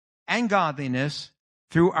life and godliness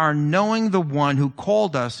through our knowing the one who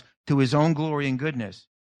called us to His own glory and goodness.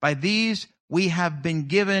 By these, we have been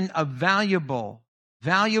given a valuable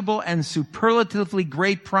valuable and superlatively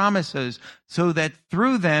great promises, so that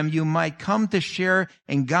through them you might come to share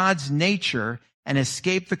in God's nature and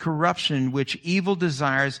escape the corruption which evil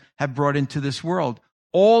desires have brought into this world.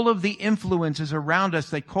 All of the influences around us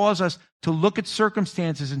that cause us to look at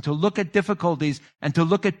circumstances and to look at difficulties and to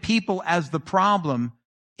look at people as the problem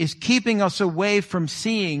is keeping us away from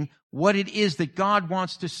seeing what it is that God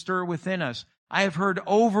wants to stir within us. I have heard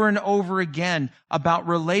over and over again about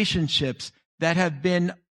relationships that have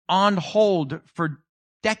been on hold for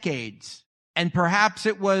decades. And perhaps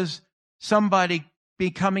it was somebody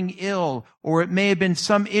becoming ill, or it may have been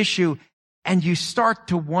some issue. And you start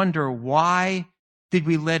to wonder, why did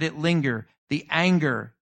we let it linger? The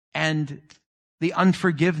anger and the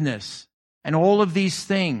unforgiveness and all of these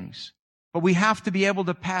things. But we have to be able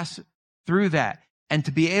to pass through that and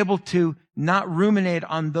to be able to not ruminate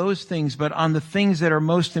on those things, but on the things that are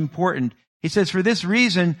most important. He says, for this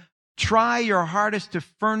reason, try your hardest to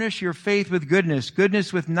furnish your faith with goodness,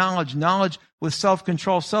 goodness with knowledge, knowledge with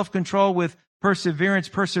self-control, self-control with perseverance,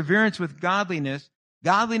 perseverance with godliness,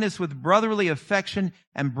 godliness with brotherly affection,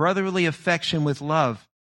 and brotherly affection with love.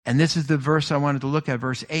 And this is the verse I wanted to look at,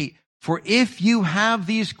 verse 8. For if you have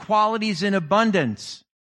these qualities in abundance,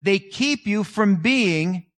 they keep you from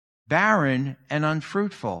being barren and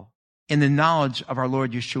unfruitful in the knowledge of our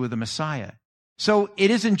Lord Yeshua the Messiah. So it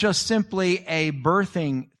isn't just simply a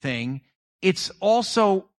birthing thing. It's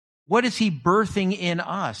also, what is he birthing in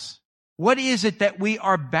us? What is it that we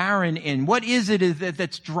are barren in? What is it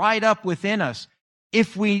that's dried up within us?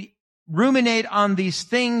 If we ruminate on these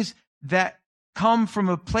things that come from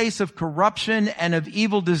a place of corruption and of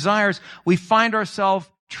evil desires, we find ourselves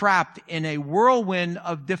trapped in a whirlwind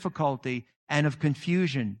of difficulty and of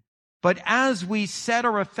confusion. But as we set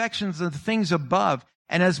our affections on the things above,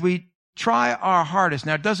 and as we try our hardest,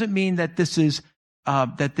 now it doesn't mean that this is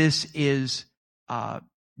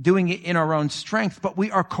doing it in our own strength, but we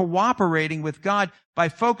are cooperating with God by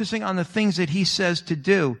focusing on the things that he says to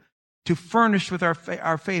do, to furnish with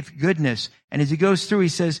our faith goodness. And as he goes through, he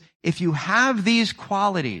says, if you have these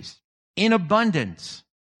qualities in abundance,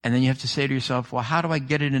 and then you have to say to yourself, well, how do I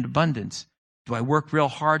get it in abundance? Do I work real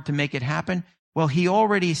hard to make it happen? Well, he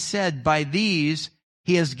already said by these,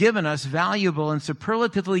 he has given us valuable and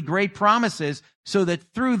superlatively great promises so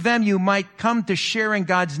that through them you might come to share in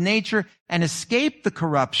God's nature and escape the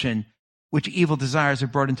corruption which evil desires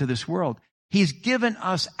have brought into this world. He's given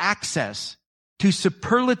us access to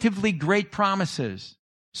superlatively great promises.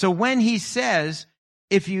 So when he says,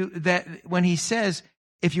 if you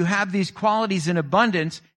have these qualities in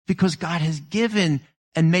abundance, because God has given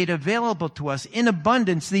and made available to us in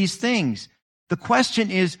abundance these things. The question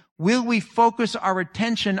is, will we focus our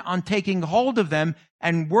attention on taking hold of them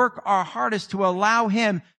and work our hardest to allow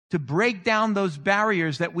him to break down those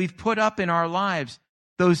barriers that we've put up in our lives,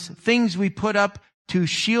 those things we put up to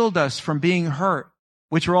shield us from being hurt,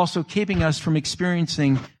 which are also keeping us from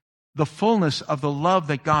experiencing the fullness of the love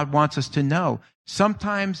that God wants us to know.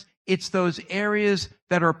 Sometimes it's those areas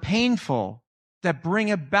that are painful that bring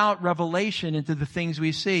about revelation into the things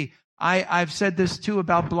we see. I've said this too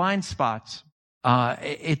about blind spots.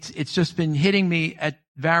 It's just been hitting me at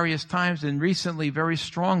various times and recently very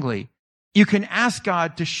strongly. You can ask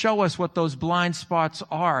God to show us what those blind spots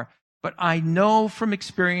are, but I know from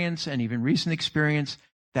experience and even recent experience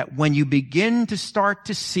that when you begin to start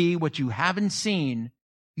to see what you haven't seen,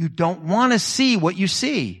 you don't want to see what you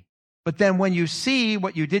see. But then when you see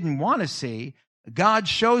what you didn't want to see, God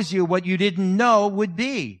shows you what you didn't know would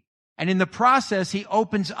be. And in the process, he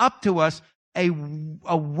opens up to us a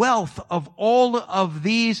wealth of all of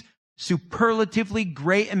these superlatively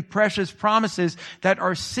great and precious promises that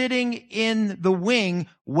are sitting in the wing,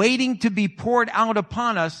 waiting to be poured out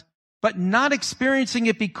upon us, but not experiencing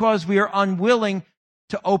it because we are unwilling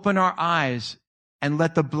to open our eyes and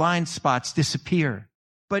let the blind spots disappear.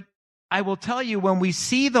 But I will tell you, when we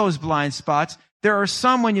see those blind spots, there are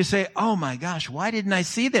some when you say, oh my gosh, why didn't I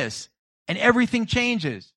see this? And everything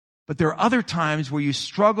changes. But there are other times where you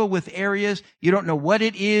struggle with areas, you don't know what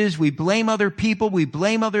it is, we blame other people, we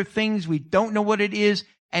blame other things, we don't know what it is,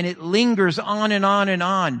 and it lingers on and on and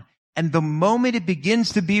on. And the moment it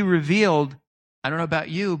begins to be revealed, I don't know about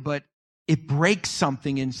you, but it breaks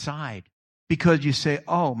something inside. Because you say,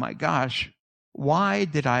 oh my gosh, why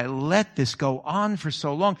did I let this go on for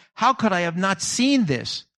so long? How could I have not seen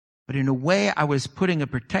this? But in a way, I was putting a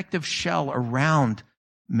protective shell around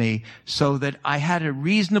me so that I had a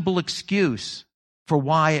reasonable excuse for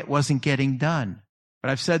why it wasn't getting done.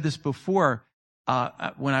 But I've said this before.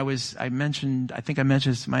 When I mentioned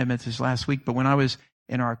this last week, but when I was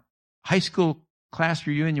in our high school class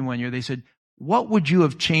reunion one year, they said, what would you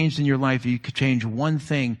have changed in your life if you could change one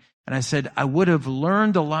thing? And I said, I would have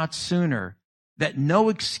learned a lot sooner that no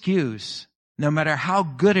excuse, no matter how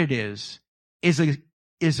good it is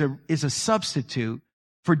a substitute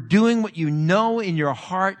for doing what you know in your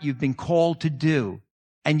heart you've been called to do.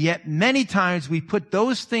 And yet many times we put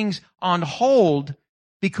those things on hold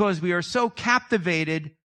because we are so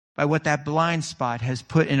captivated by what that blind spot has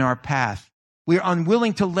put in our path. We are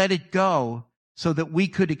unwilling to let it go so that we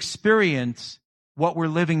could experience what we're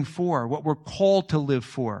living for, what we're called to live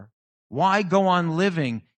for. Why go on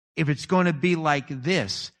living if it's going to be like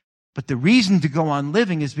this? But the reason to go on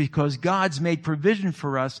living is because God's made provision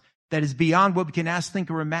for us that is beyond what we can ask, think,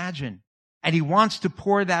 or imagine. And He wants to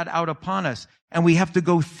pour that out upon us. And we have to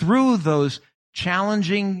go through those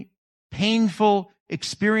challenging, painful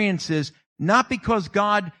experiences, not because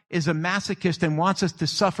God is a masochist and wants us to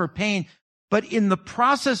suffer pain, but in the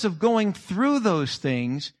process of going through those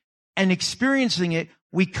things and experiencing it,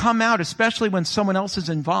 we come out, especially when someone else is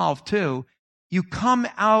involved too, you come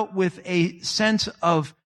out with a sense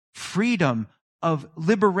of freedom, of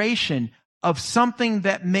liberation, of something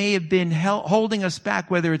that may have been holding us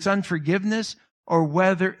back, whether it's unforgiveness or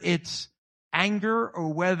whether it's anger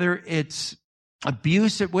or whether it's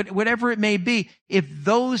abuse, or whatever it may be. If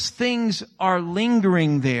those things are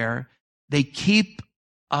lingering there, they keep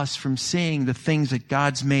us from seeing the things that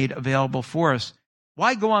God's made available for us.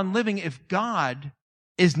 Why go on living if God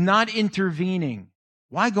is not intervening?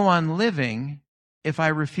 Why go on living if I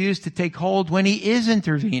refuse to take hold when He is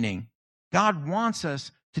intervening? God wants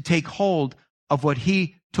us to take hold of what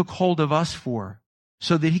He took hold of us for,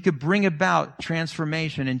 so that He could bring about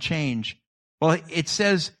transformation and change. Well, it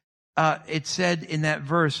said in that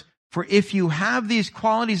verse, for if you have these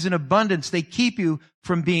qualities in abundance, they keep you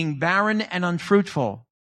from being barren and unfruitful.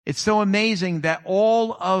 It's so amazing that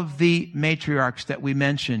all of the matriarchs that we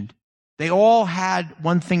mentioned, they all had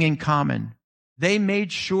one thing in common. They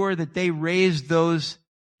made sure that they raised those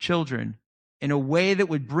children in a way that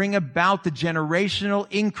would bring about the generational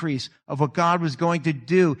increase of what God was going to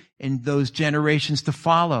do in those generations to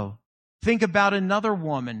follow. Think about another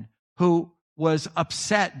woman who was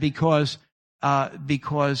upset because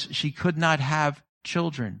she could not have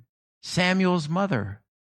children. Samuel's mother,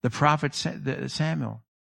 the prophet Samuel.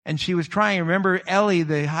 And she was crying. Remember, Eli,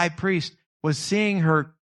 the high priest, was seeing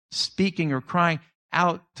her speaking or crying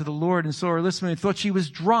out to the Lord and saw her listening and thought she was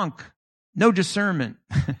drunk. No discernment.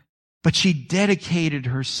 But she dedicated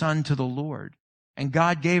her son to the Lord. And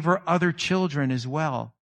God gave her other children as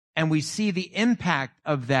well. And we see the impact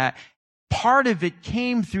of that. Part of it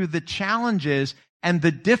came through the challenges and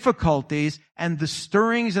the difficulties and the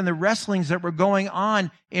stirrings and the wrestlings that were going on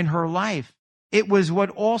in her life. It was what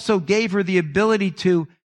also gave her the ability to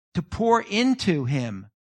pour into him,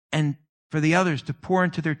 and for the others to pour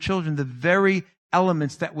into their children the very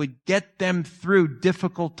elements that would get them through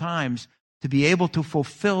difficult times to be able to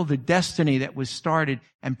fulfill the destiny that was started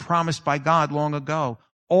and promised by God long ago.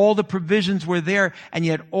 All the provisions were there, and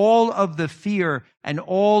yet all of the fear and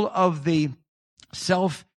all of the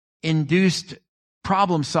self-induced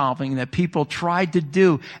problem solving that people tried to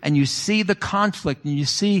do, and you see the conflict and you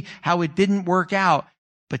see how it didn't work out,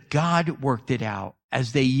 but God worked it out.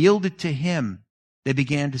 As they yielded to Him, they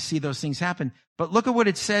began to see those things happen. But look at what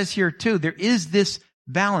it says here too. There is this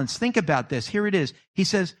balance. Think about this. Here it is. He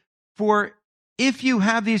says, for if you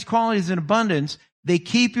have these qualities in abundance, they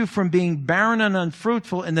keep you from being barren and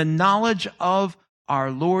unfruitful in the knowledge of our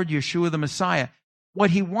Lord Yeshua the Messiah.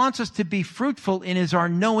 What He wants us to be fruitful in is our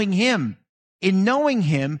knowing Him. In knowing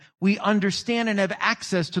Him, we understand and have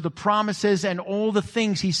access to the promises and all the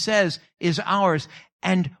things He says is ours.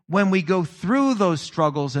 And when we go through those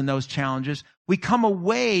struggles and those challenges, we come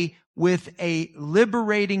away with a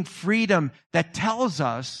liberating freedom that tells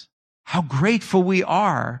us how grateful we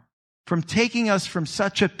are from taking us from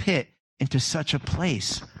such a pit into such a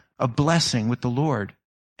place of blessing with the Lord.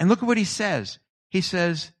 And look at what He says. He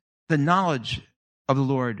says, the knowledge of the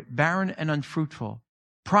Lord, barren and unfruitful.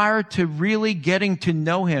 Prior to really getting to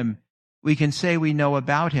know Him, we can say we know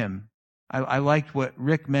about Him. I liked what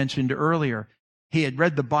Rick mentioned earlier. He had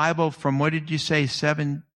read the Bible from, what did you say,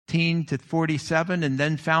 17 to 47, and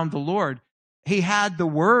then found the Lord. He had the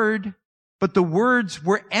Word, but the words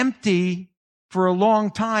were empty for a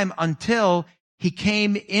long time until he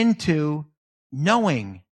came into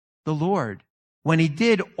knowing the Lord. When he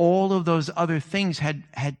did, all of those other things had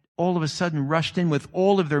all of a sudden rushed in with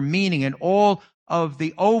all of their meaning and all of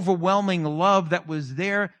the overwhelming love that was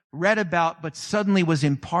there, read about, but suddenly was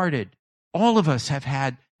imparted. All of us have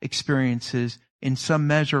had experiences in some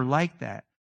measure like that.